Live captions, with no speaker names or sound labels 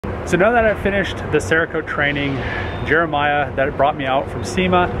So now that I've finished the Cerakote training, Jeremiah, that brought me out from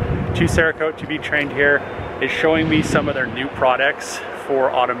SEMA to Cerakote to be trained here, is showing me some of their new products for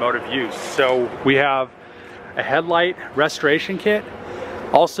automotive use. So we have a headlight restoration kit,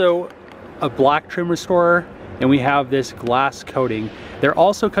 also a black trim restorer, and we have this glass coating. They're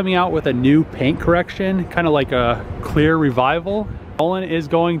also coming out with a new paint correction, kind of like a clear revival. Nolan is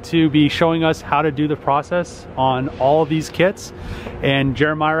going to be showing us how to do the process on all of these kits. And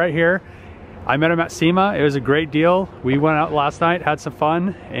Jeremiah right here, I met him at SEMA. It was a great deal. We went out last night, had some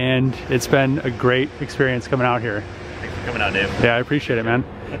fun, and it's been a great experience coming out here. Thanks for coming out, Dave. Yeah, I appreciate it, man.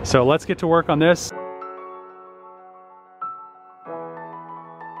 So let's get to work on this.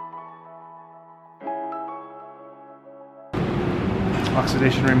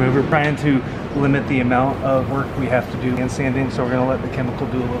 Oxidation remover, trying to limit the amount of work we have to do in sanding, so we're going to let the chemical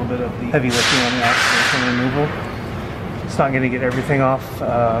do a little bit of the heavy lifting on the oxidation removal. It's not going to get everything off,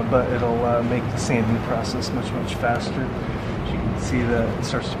 but it'll make the sanding process much faster. As you can see, it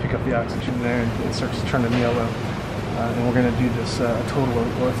starts to pick up the oxygen there and it starts to turn them yellow. And we're going to do this a total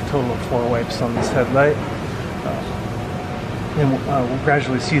of 4 wipes on this headlight. And we'll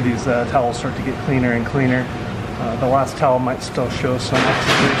gradually see these towels start to get cleaner and cleaner. The last towel might still show some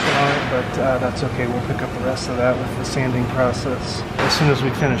oxidation on it, but that's okay. We'll pick up the rest of that with the sanding process. As soon as we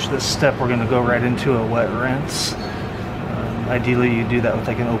finish this step, we're going to go right into a wet rinse. Ideally, you do that with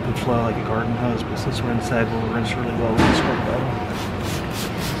like an open flow, like a garden hose, but since we're inside, we'll rinse really well with the squirt bottle.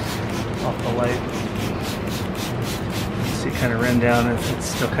 Off the light. You see it kind of run down, it's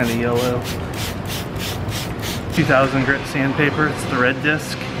still kind of yellow. 2000 grit sandpaper, it's the red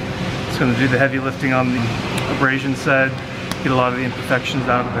disc. It's going to do the heavy lifting on the abrasion side, get a lot of the imperfections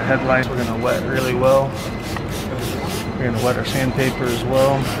out of the headlight. We're going to wet really well. We're going to wet our sandpaper as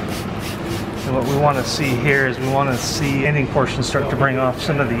well. And what we want to see here is we want to see ending portions start to bring off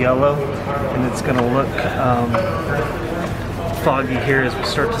some of the yellow, and it's going to look foggy here as we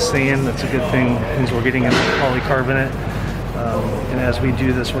start to sand. That's a good thing, means we're getting into polycarbonate. And as we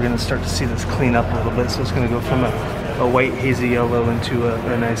do this, we're going to start to see this clean up a little bit. So it's going to go from a white hazy yellow into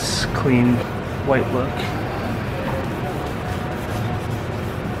a nice clean white look.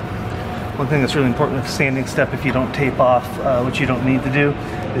 One thing that's really important with the sanding step, if you don't tape off, which you don't need to do,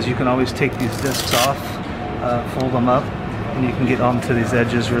 is you can always take these discs off, fold them up, and you can get onto these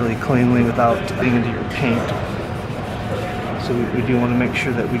edges really cleanly without getting into your paint. So we do want to make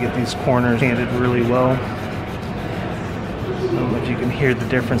sure that we get these corners sanded really well. I don't know if you can hear the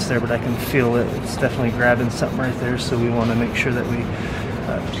difference there, but I can feel it. It's definitely grabbing something right there, so we want to make sure that we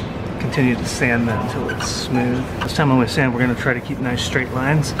continue to sand that until it's smooth. This time when we sand, we're going to try to keep nice straight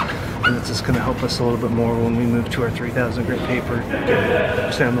lines, and it's just going to help us a little bit more when we move to our 3000 grit paper.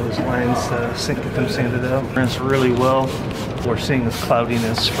 Sand those lines, get them sanded out. Rinse really well. We're seeing this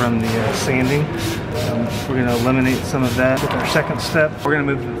cloudiness from the sanding. We're going to eliminate some of that with our second step. We're going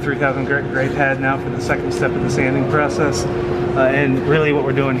to move to the 3000 gray pad now for the second step of the sanding process. And really what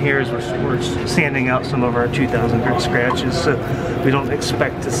we're doing here is we're sanding out some of our 2000 grit scratches, so we don't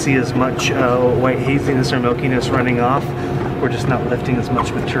expect to see as much white haziness or milkiness running off. We're just not lifting as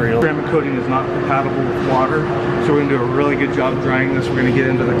much material. Ceramic coating is not compatible with water, so we're going to do a really good job drying this. We're going to get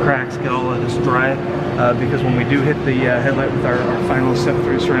into the cracks, get all of this dry, because when we do hit the headlight with our final step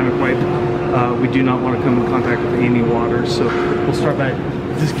through ceramic wipe, we do not want to come in contact with any water. So we'll start by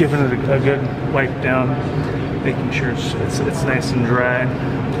just giving it a good wipe down, making sure it's nice and dry.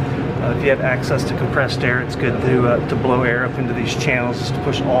 If you have access to compressed air, it's good to blow air up into these channels just to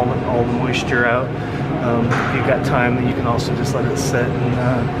push all the moisture out. If you've got time, you can also just let it sit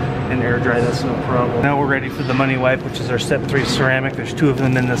and air dry, that's no problem. Now we're ready for the money wipe, which is our step 3 ceramic. There's 2 of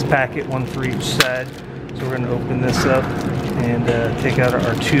them in this packet, 1 for each side. So we're going to open this up and take out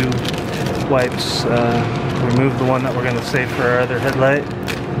our 2 wipes. Remove the one that we're going to save for our other headlight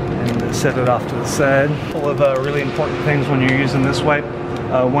and set it off to the side. A couple of really important things when you're using this wipe.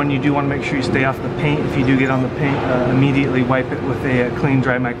 One, you do want to make sure you stay off the paint. If you do get on the paint, immediately wipe it with a clean,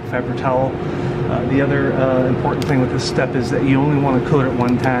 dry microfiber towel. The other important thing with this step is that you only want to coat it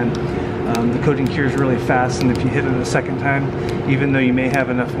 1 time. The coating cures really fast, and if you hit it a second time, even though you may have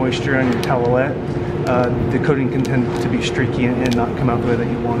enough moisture on your towelette, the coating can tend to be streaky and not come out the way that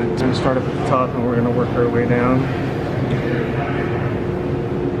you want it. We're going to start up at the top and we're going to work our way down.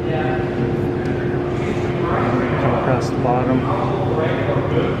 Come across the bottom.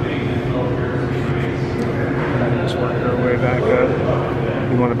 And just work our way back up.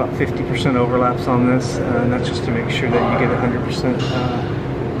 We want about 50% overlaps on this, and that's just to make sure that you get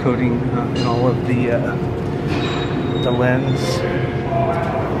 100% coating in all of the lens.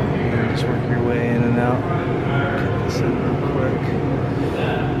 And just work your way in and out. Cut this in real quick.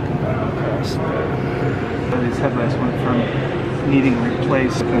 Come needing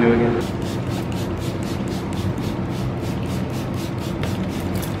replaced. New again.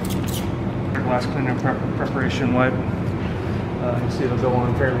 Glass cleaner preparation wipe. You see it'll go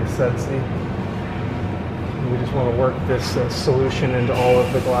on fairly sudsy. We just want to work this solution into all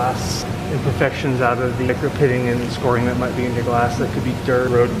of the glass imperfections out of the micro pitting and scoring that might be in your glass. That could be dirt,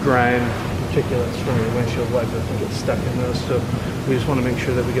 road grime, particulates from your windshield wiper that can get stuck in those. So we just want to make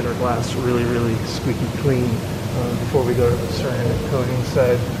sure that we get our glass really, really squeaky clean before we go to the ceramic coating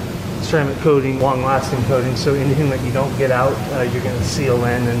side. Ceramic coating, long-lasting coating, so anything that you don't get out, you're going to seal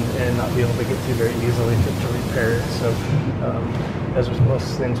in and not be able to get to very easily to repair it. So as with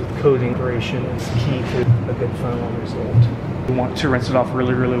most things with coating, preparation is key to a good final result. We want to rinse it off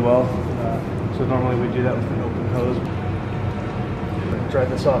really, really well. So normally we do that with an open hose. Dry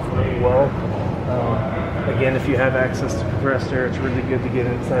this off really well. Again, if you have access to compressed air, it's really good to get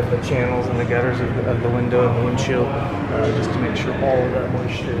inside the channels and the gutters of the window and the windshield, just to make sure all of that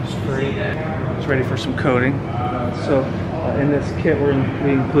moisture is free. It's ready for some coating. In this kit,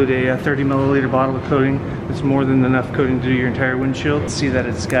 we include a 30 milliliter bottle of coating. It's more than enough coating to do your entire windshield. See that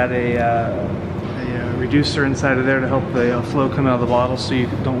it's got a reducer inside of there to help the flow come out of the bottle so you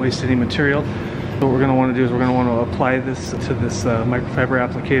don't waste any material. What we're going to want to do is we're going to want to apply this to this microfiber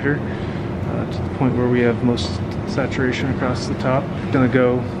applicator to the point where we have most saturation across the top. We're going to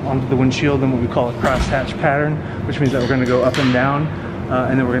go onto the windshield in what we call a crosshatch pattern, which means that we're going to go up and down,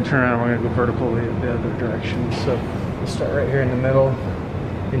 and then we're going to turn around and we're going to go vertical the other direction. So we'll start right here in the middle,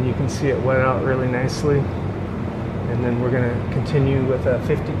 and you can see it wet out really nicely. And then we're going to continue with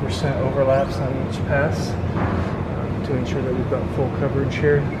 50% overlaps on each pass to ensure that we've got full coverage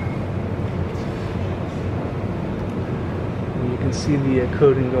here. And you can see the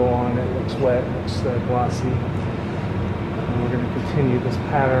coating go on. It looks wet, it looks glossy. And we're going to continue this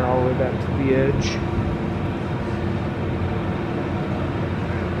pattern all the way back to the edge.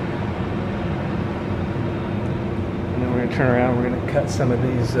 And then we're going to turn around. We're going to cut some of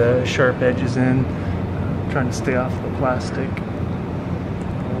these sharp edges in. Trying to stay off the plastic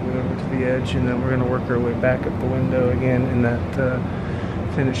all the way over to the edge, and then we're going to work our way back up the window again in that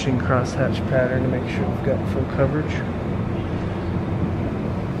finishing crosshatch pattern to make sure we've got full coverage.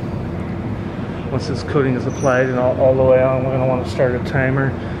 Once this coating is applied and all the way on, we're going to want to start a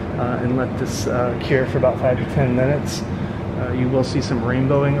timer and let this cure for about 5 to 10 minutes. You will see some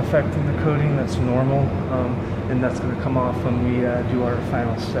rainbowing effect in the coating. That's normal, and that's going to come off when we do our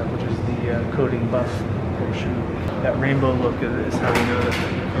final step, which is the coating buff portion. That rainbow look is how we know that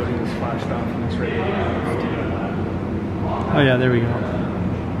the coating is flashed off and it's ready to go. Oh yeah, there we go.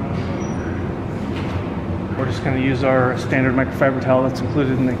 We're just going to use our standard microfiber towel that's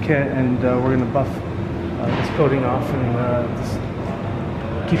included in the kit, and we're going to buff this coating off and just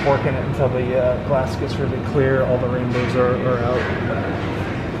keep working it until the glass gets really clear, all the rainbows are out.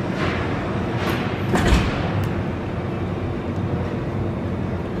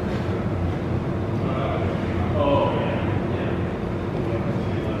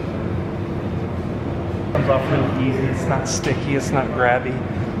 Comes off really easy, it's not sticky, it's not grabby.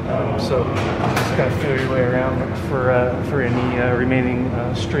 So just kind of feel your way around, look for any remaining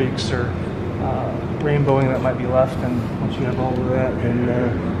streaks or rainbowing that might be left, and once you have all of that, then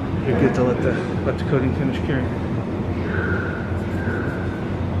you're good to let the coating finish curing.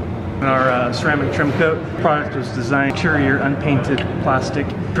 Our ceramic trim coat product was designed to cure your unpainted plastic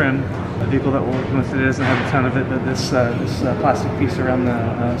trim. The vehicle that we're working with today doesn't have a ton of it, but this plastic piece around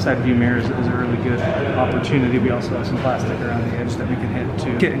the side view mirror is a really good opportunity. We also have some plastic around the edge that we can hit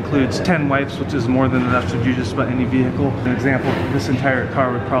too. The kit includes 10 wipes, which is more than enough to do just about any vehicle. An example, this entire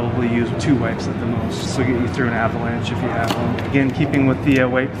car would probably use 2 wipes at the most, so get you through an avalanche if you have one. Again, keeping with the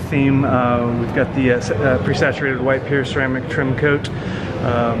wipe theme, we've got the pre-saturated wipe here, ceramic trim coat.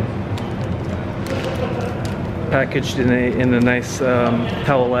 Packaged in a nice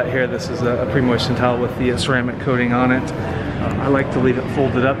towelette here. This is a pre-moistened towel with the ceramic coating on it. I like to leave it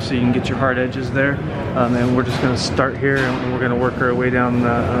folded up so you can get your hard edges there. And we're just going to start here, and we're going to work our way down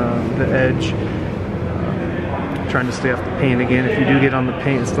the edge, trying to stay off the paint. Again, if you do get on the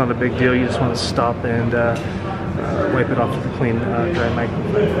paint, it's not a big deal. You just want to stop and wipe it off with a clean dry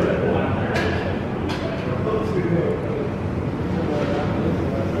microfiber.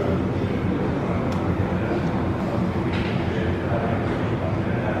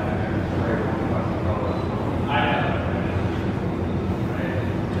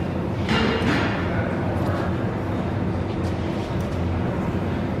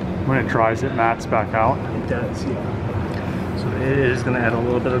 When it dries, it mats back out. It does, yeah. So it is going to add a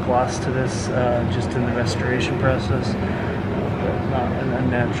little bit of gloss to this just in the restoration process, but not an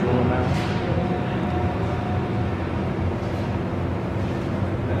unnatural amount.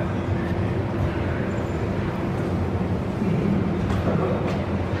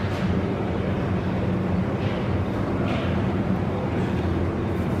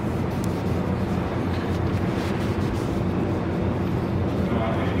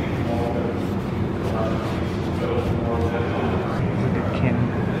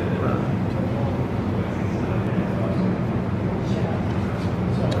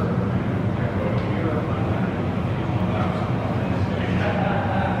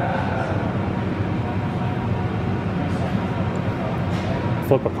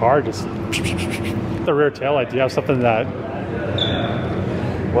 flip a car, just the rear tail light. Do you have something that?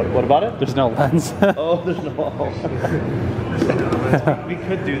 What about it? There's no lens. Oh, there's no. We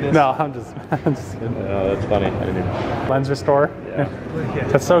could do this. No, I'm just kidding. No, that's funny. I didn't even... Lens restore. Yeah.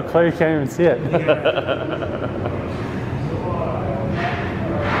 That's so clear you can't even see it.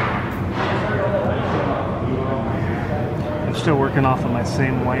 I'm still working off of my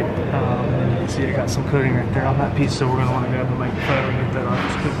same white. You can see I got some coating right there on that piece, so we're going to want to grab the microfiber and get that off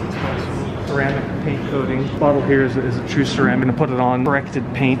as quickly as possible. Ceramic paint coating. The bottle here is a true ceramic. I'm going to put it on corrected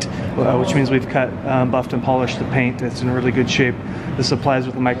paint, which means we've cut, buffed, and polished the paint. It's in really good shape. This applies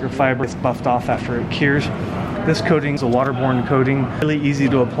with the microfiber. It's buffed off after it cures. This coating is a waterborne coating, really easy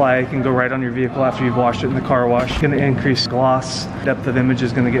to apply. It can go right on your vehicle after you've washed it in the car wash. It's going to increase gloss. Depth of image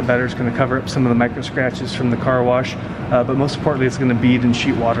is going to get better. It's going to cover up some of the micro scratches from the car wash. But most importantly, it's going to bead and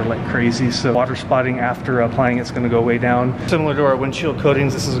sheet water like crazy. So water spotting after applying it's going to go way down. Similar to our windshield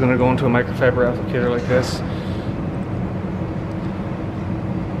coatings, this is going to go into a microfiber applicator like this.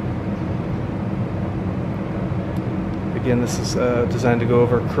 Again, this is designed to go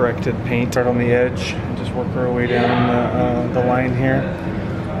over corrected paint. Start on the edge and just work our way down the line here,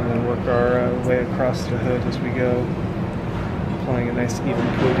 and then work our way across the hood as we go, applying a nice even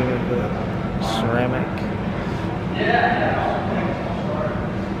coating of the ceramic.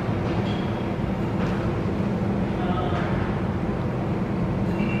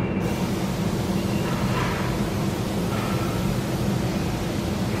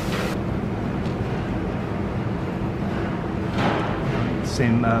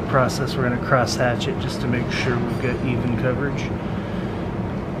 Same process, we're going to cross hatch it just to make sure we've got even coverage.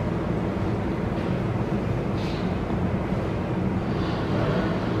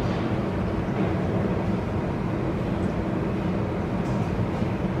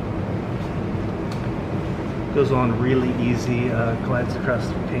 Goes on really easy, glides across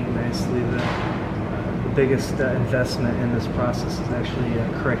the paint nicely. The biggest investment in this process is actually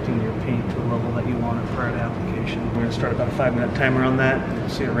correcting your paint to a level that you want it prior to application. We're going to start about a 5-minute timer on that. You'll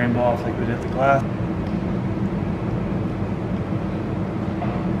see it rainbow off like we did the glass.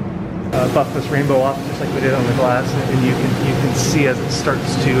 Buff this rainbow off just like we did on the glass, and you can see as it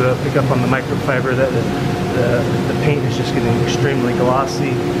starts to pick up on the microfiber that the paint is just getting extremely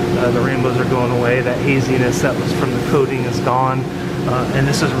glossy. The rainbows are going away. That haziness that was from the coating is gone. And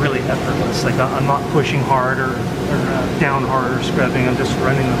this is really effortless. Like I'm not pushing hard or down hard or scrubbing. I'm just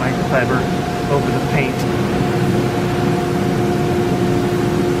running the microfiber over the paint.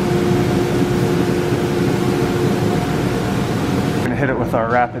 We're gonna hit it with our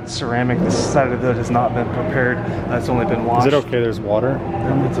rapid ceramic. This side of the hood has not been prepared. It's only been washed. Is it okay? There's water.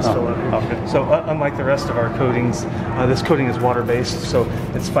 It's a still okay. So unlike the rest of our coatings, this coating is water-based, so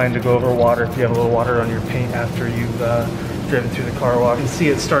it's fine to go over water if you have a little water on your paint after you've driven through the car wash. You can see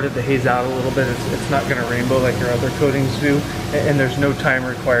it started to haze out a little bit. It's not going to rainbow like your other coatings do, and there's no time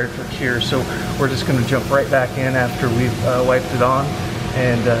required for cure, so we're just going to jump right back in after we've wiped it on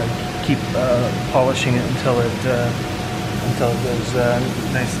and keep polishing it until it goes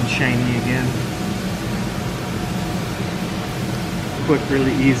nice and shiny again. Quick,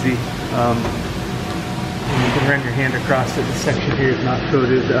 really easy. And you can run your hand across it. This section here is not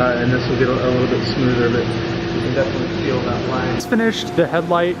coated, and this will get a little bit smoother, but you can definitely feel that line. It's finished the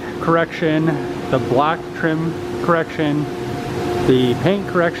headlight correction, the black trim correction, the paint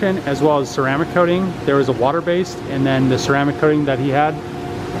correction, as well as ceramic coating. There was a water-based, and then the ceramic coating that he had,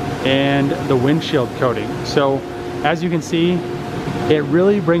 and the windshield coating. So as you can see, it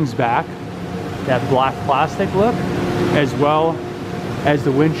really brings back that black plastic look, as well as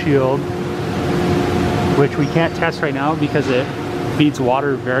the windshield, which we can't test right now because it feeds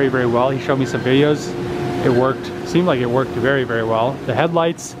water very, very well. He showed me some videos. It worked, seemed like it worked very, very well. The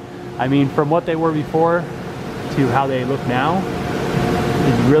headlights, I mean, from what they were before to how they look now,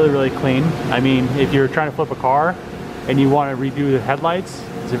 is really, really clean. I mean, if you're trying to flip a car and you want to redo the headlights,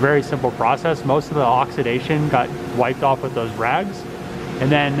 it's a very simple process. Most of the oxidation got wiped off with those rags.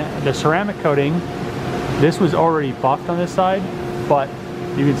 And then the ceramic coating, this was already buffed on this side, but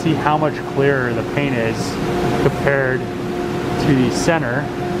you can see how much clearer the paint is compared to the center,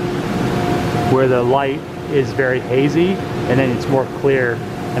 where the light is very hazy and then it's more clear.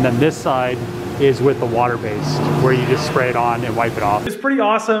 And then this side is with the water-based, where you just spray it on and wipe it off. It's pretty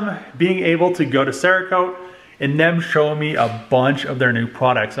awesome being able to go to Cerakote and them showing me a bunch of their new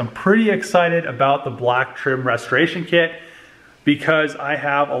products. I'm pretty excited about the black trim restoration kit because I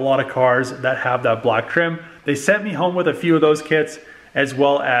have a lot of cars that have that black trim. They sent me home with a few of those kits, as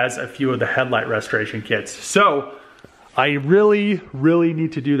well as a few of the headlight restoration kits. So I really, really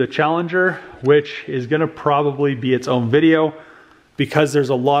need to do the Challenger, which is gonna probably be its own video because there's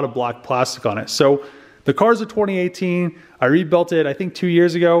a lot of black plastic on it. So the car's a 2018. I rebuilt it, I think 2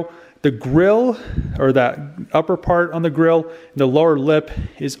 years ago. The grill, or that upper part on the grill, the lower lip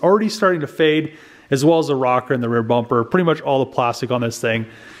is already starting to fade, as well as the rocker and the rear bumper. Pretty much all the plastic on this thing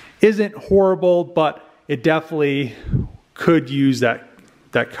isn't horrible, but it definitely could use that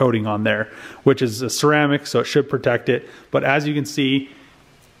coating on there, which is a ceramic, so it should protect it. But as you can see,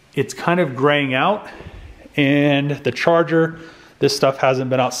 it's kind of graying out, and the charger, this stuff hasn't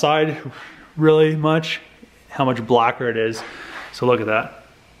been outside really much, how much blacker it is. So look at that,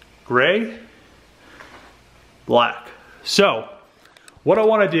 gray, black. So what I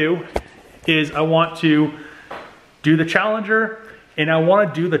want to do is I want to do the Challenger, and I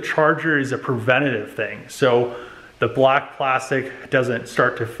want to do the Charger as a preventative thing. So the black plastic doesn't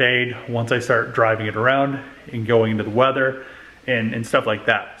start to fade once I start driving it around and going into the weather and stuff like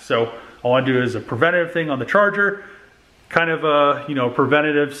that. So I want to do it as a preventative thing on the Charger, kind of a, you know,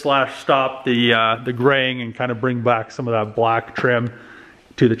 preventative slash stop the graying and kind of bring back some of that black trim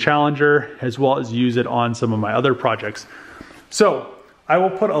to the Challenger, as well as use it on some of my other projects. So I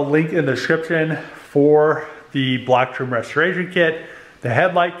will put a link in the description for the black trim restoration kit, the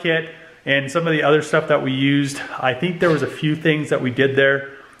headlight kit, and some of the other stuff that we used. I think there was a few things that we did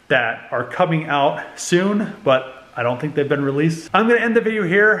there that are coming out soon, but I don't think they've been released. I'm gonna end the video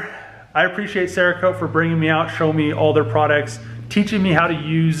here. I appreciate Cerakote for bringing me out, showing me all their products, teaching me how to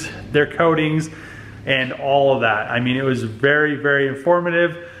use their coatings and all of that. I mean, it was very, very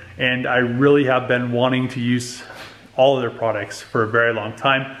informative, and I really have been wanting to use all of their products for a very long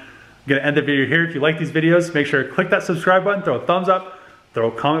time. I'm gonna end the video here. If you like these videos, make sure to click that subscribe button, throw a thumbs up, throw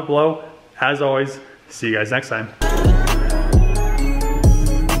a comment below. As always, see you guys next time.